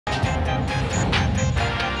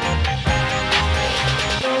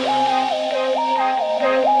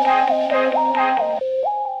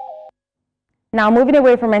Now, moving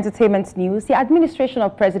away from entertainment news, the administration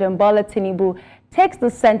of President Bola Tinubu takes the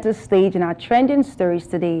center stage in our trending stories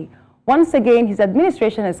today. Once again, his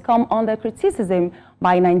administration has come under criticism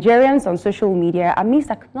by Nigerians on social media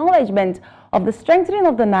amidst acknowledgement of the strengthening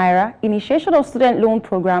of the Naira, initiation of student loan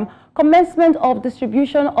program, commencement of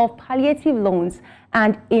distribution of palliative loans,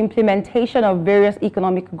 and implementation of various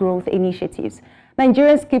economic growth initiatives.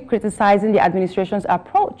 Nigerians keep criticizing the administration's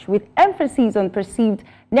approach with emphasis on perceived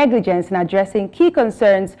negligence in addressing key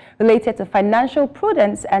concerns related to financial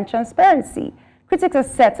prudence and transparency. Critics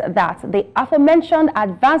assert that the aforementioned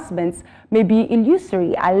advancements may be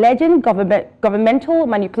illusory, alleging governmental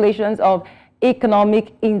manipulations of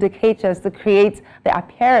economic indicators to create the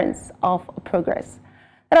appearance of progress.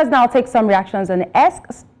 Let us now take some reactions on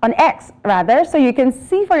X, so you can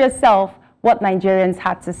see for yourself what Nigerians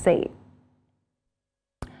had to say.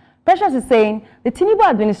 Precious is saying the Tinubu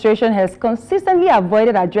administration has consistently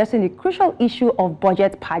avoided addressing the crucial issue of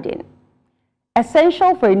budget padding.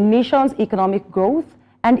 Essential for a nation's economic growth,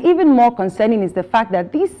 and even more concerning is the fact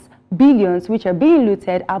that these billions which are being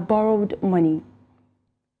looted are borrowed money.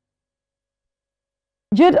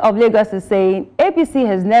 Jude of Lagos is saying APC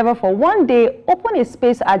has never for one day opened a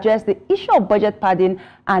space to address the issue of budget padding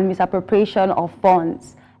and misappropriation of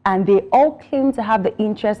funds, and they all claim to have the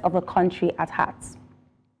interest of the country at heart.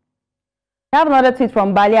 I have another tweet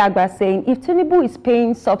from Bali Agba saying, if Tinubu is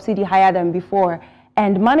paying subsidy higher than before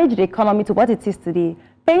and manage the economy to what it is today,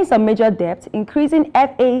 paying some major debt, increasing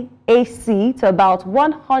FAAC to about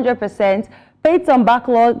 100%, paid some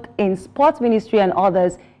backlog in sports ministry and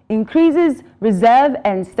others, increases reserve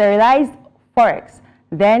and sterilized forex,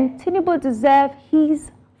 then Tinubu deserves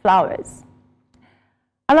his flowers.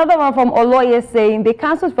 Another one from Oloye saying they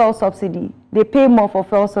cancelled fuel subsidy. They pay more for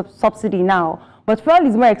fuel subsidy now. But fuel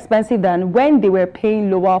is more expensive than when they were paying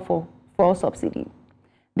lower for fuel subsidy.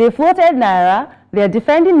 They floated Naira. They are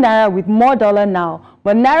defending Naira with more dollar now.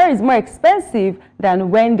 But Naira is more expensive than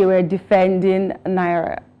when they were defending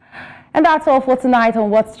Naira. And that's all for tonight on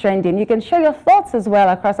What's Trending. You can share your thoughts as well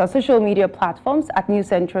across our social media platforms at News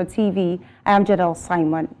Central TV. I am Jahdiel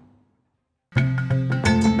Simon.